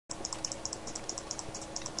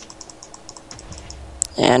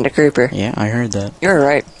And a creeper. Yeah, I heard that. You're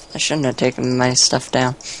right. I shouldn't have taken my stuff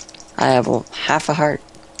down. I have half a heart.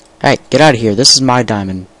 Hey, get out of here. This is my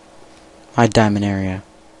diamond. My diamond area.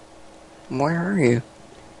 Where are you?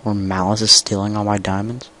 Where Malice is stealing all my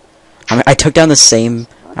diamonds. I mean, I took down the same...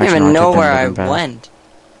 I don't even know where I went.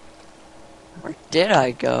 Where did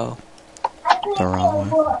I go? The wrong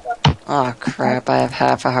way. Oh crap, I have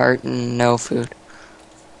half a heart and no food.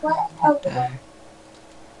 Okay.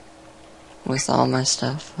 With all my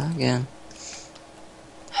stuff again.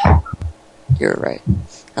 You're right.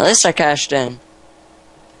 At least I cashed in.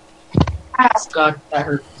 God, that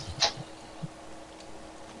hurt.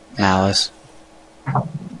 Malice.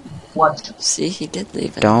 What? See, he did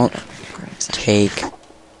leave it. Don't take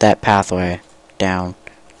that pathway down.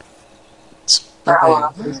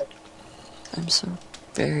 I'm so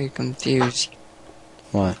very confused.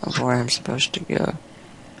 What? Of where I'm supposed to go.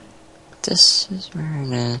 This is where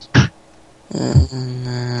it is. And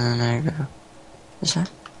then I go. Is that?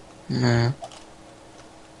 No.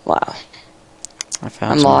 Wow.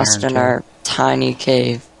 I'm lost in our tiny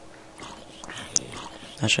cave.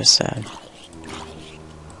 That's just sad.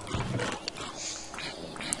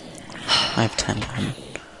 I have 10 diamond.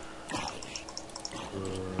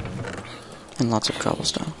 And lots of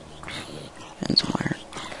cobblestone. And some iron.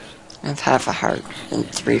 I have half a heart and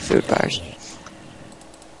 3 food bars.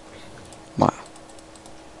 Wow.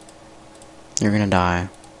 You're gonna die.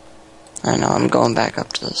 I know, I'm going back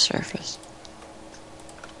up to the surface.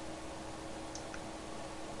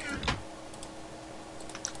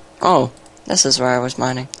 Oh, this is where I was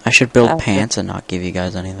mining. I should build pants and not give you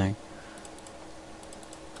guys anything.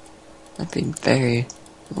 That'd be very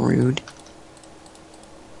rude.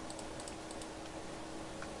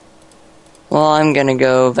 Well, I'm gonna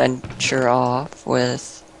go venture off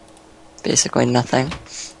with basically nothing.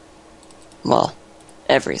 Well,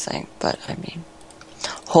 everything, but I mean...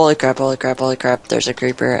 Holy crap, holy crap, holy crap, there's a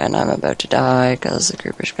creeper and I'm about to die because the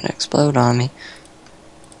creeper's gonna explode on me.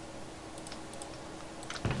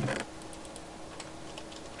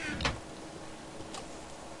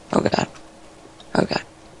 Oh god. Oh god.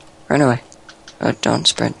 Run away. Oh, don't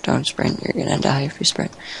sprint, don't sprint, you're gonna die if you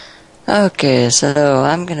sprint. Okay, so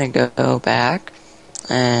I'm gonna go back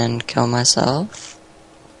and kill myself.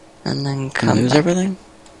 And then come lose back. Everything?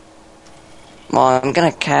 Well, I'm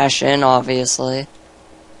gonna cash in, obviously.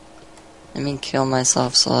 I mean, kill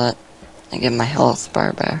myself so that I get my health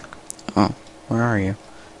bar back. Oh, where are you?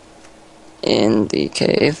 In the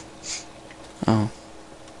cave. Oh.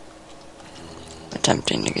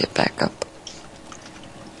 Attempting to get back up.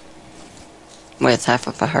 With half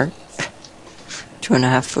of a heart.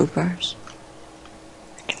 2.5 food bars.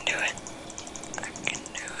 I can do it. I can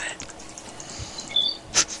do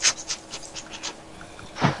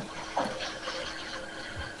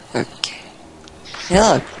it. Okay. Hey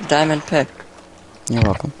look, diamond pick. You're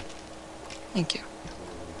welcome. Thank you.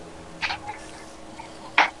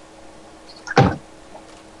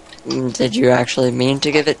 Did you actually mean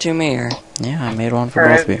to give it to me, or? Yeah, I made one for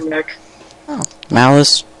both of you. Nick. Oh.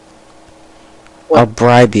 Malice, What? I'll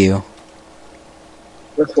bribe you.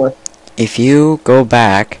 With what? If you go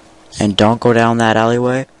back and don't go down that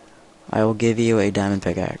alleyway, I will give you a diamond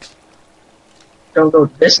pickaxe. Don't go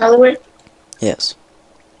this alleyway? Yes.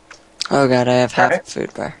 Oh god, I have half a Alright.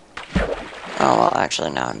 food bar. Oh, well,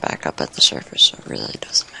 actually, now I'm back up at the surface, so it really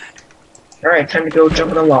doesn't matter. Alright, time to go jump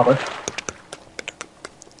in the lava.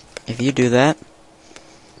 If you do that,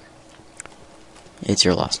 it's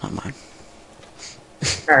your loss, not mine.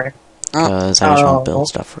 Alright. Because I just won't build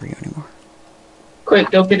stuff for you anymore.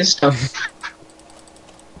 Quick, go get his stuff.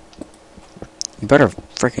 You better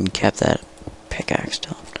frickin' kept that pickaxe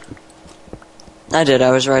still. I did,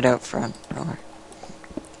 I was right out front. Don't worry.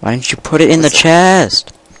 Why didn't you put it in the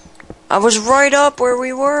chest? I was right up where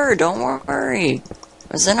we were, don't worry.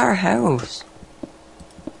 It was in our house.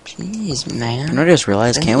 Jeez, man. You know what I just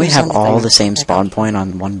realized? Can't we have all the same spawn point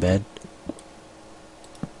on one bed?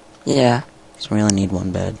 Yeah, So we only need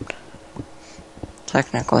one bed.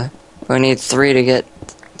 technically. We need 3 to get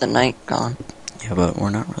the night gone. Yeah, but we're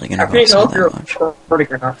not really I gonna go don't know outside if you're that much. recording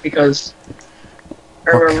or not, because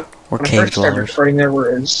I remember We're when I cave first started dwellers. recording there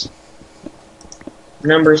was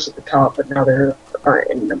numbers at the top, but now there aren't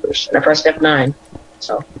any numbers. And I pressed F9,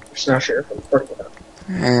 so I'm just not sure if I'm recording or not.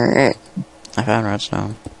 Alright. I found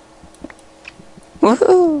redstone.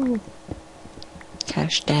 Woohoo!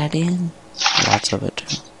 Cash that in. Lots of it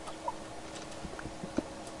too.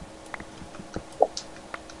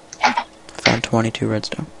 Found 22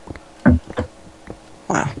 redstone.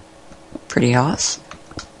 Wow. Pretty awesome.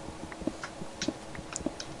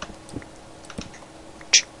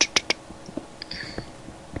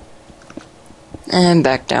 And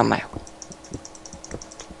back down my hole.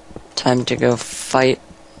 Time to go fight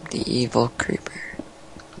the evil creeper.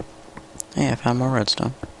 Hey, I found more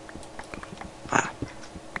redstone. Wow.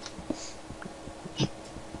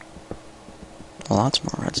 Lots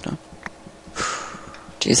more redstone.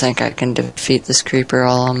 Do you think I can defeat this creeper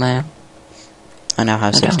all on my own? I now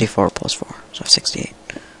have I don't. 64 plus 4, so I have 68.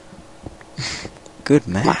 Good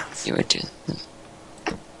math. Wow, you would do that.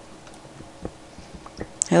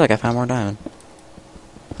 Hey, look, I found more diamond.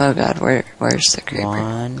 Oh god, where's the creeper?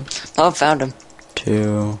 1, Oh, found him.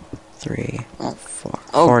 2, 3, Oh. 4.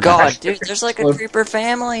 Oh 4 god, diamond. dude, there's like a creeper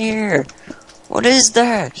family here. What is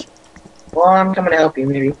that? Well, I'm coming to help you,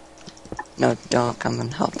 maybe. No, don't come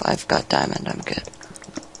and help. I've got diamond, I'm good.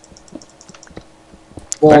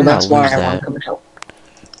 Well, Better that's not why lose I want that. to come and help.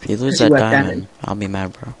 If you lose 'Cause you that have diamond, diamond. I'll be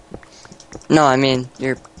mad, bro. No, I mean,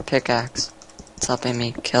 your pickaxe. It's helping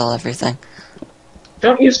me kill everything.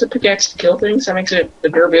 Don't use the pickaxe to kill things. That makes the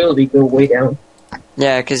durability go way down.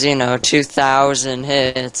 Yeah, because, 2,000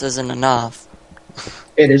 hits isn't enough.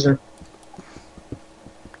 It isn't.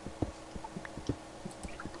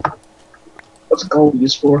 What's gold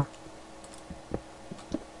used for?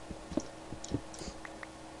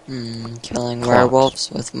 Killing Clocks.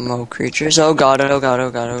 werewolves with mo creatures. Oh god, oh god, oh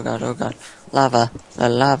god, oh god, oh god. Lava, la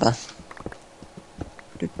lava.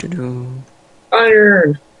 Doo-doo-doo.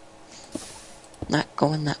 Iron! Not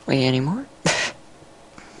going that way anymore.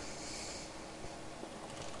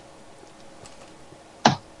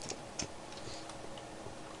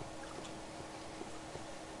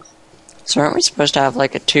 So aren't we supposed to have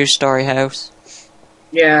like a 2-story house?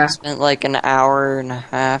 Yeah. Spent like an hour and a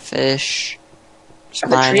half-ish. Are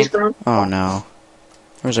the trees grown? Oh no.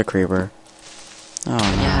 There's a creeper. Oh no.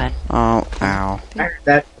 Yeah. Oh, ow. I heard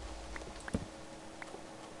that.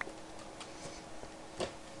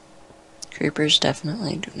 Creepers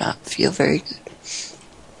definitely do not feel very good.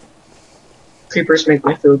 Creepers make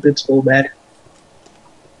my food good so bad.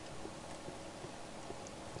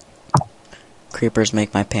 Creepers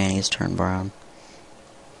make my panties turn brown.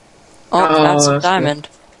 Oh, Oh, found some that's good. diamond.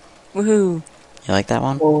 Woohoo. You like that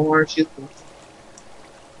one? Well, aren't you?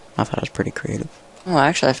 I thought it was pretty creative. Oh,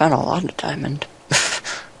 actually, I found a lot of diamond.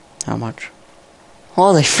 How much?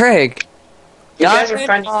 Holy frig. You guys are Diamond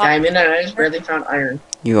finding off. diamond, and I just barely found iron.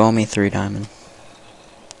 You owe me 3 diamond.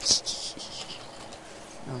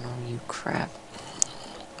 Oh no, you crap.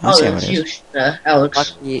 I see how that's it you, is. Alex.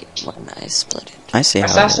 Lucky when I split it. I see I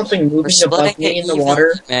how saw it is. something moving splitting above me it in the evenly,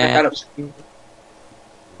 water. I man. thought it was.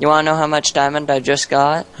 You wanna know how much diamond I just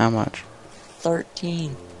got? How much?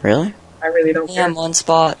 13. Really? I really don't Yeah, care. one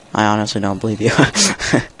spot. I honestly don't believe you.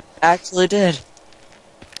 Actually did.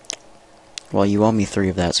 Well, you owe me 3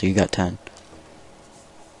 of that, so you got 10.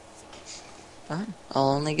 Fine. I'll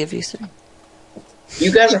only give you 3.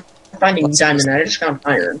 You guys are finding What's diamond. this? I just found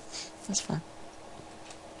iron. That's fine.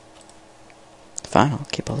 Fine, I'll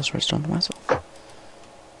keep all this redstone to myself.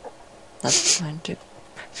 That's fine too.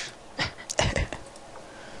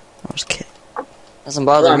 I was kidding. Doesn't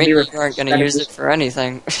bother Well, me. be You re- aren't gonna that use is- it for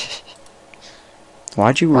anything.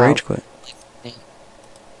 Why'd you Wow. rage quit?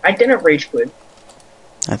 I didn't rage quit.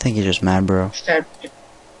 I think you're just mad, bro. Just had to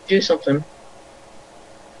do something.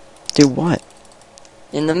 Do what?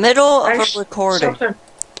 In the middle of a Actually, recording. something.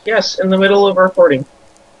 Yes, in the middle of a recording.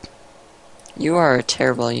 You are a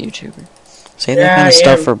terrible YouTuber. Save Yeah, that kind I of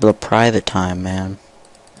stuff am. for the private time, man.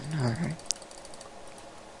 Alright.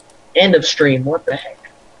 End of stream. What the heck?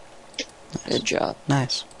 Good job.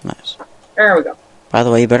 Nice, nice. There we go. By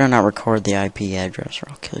the way, you better not record the IP address or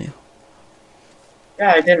I'll kill you.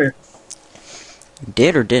 Yeah, I didn't. You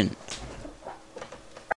did or didn't?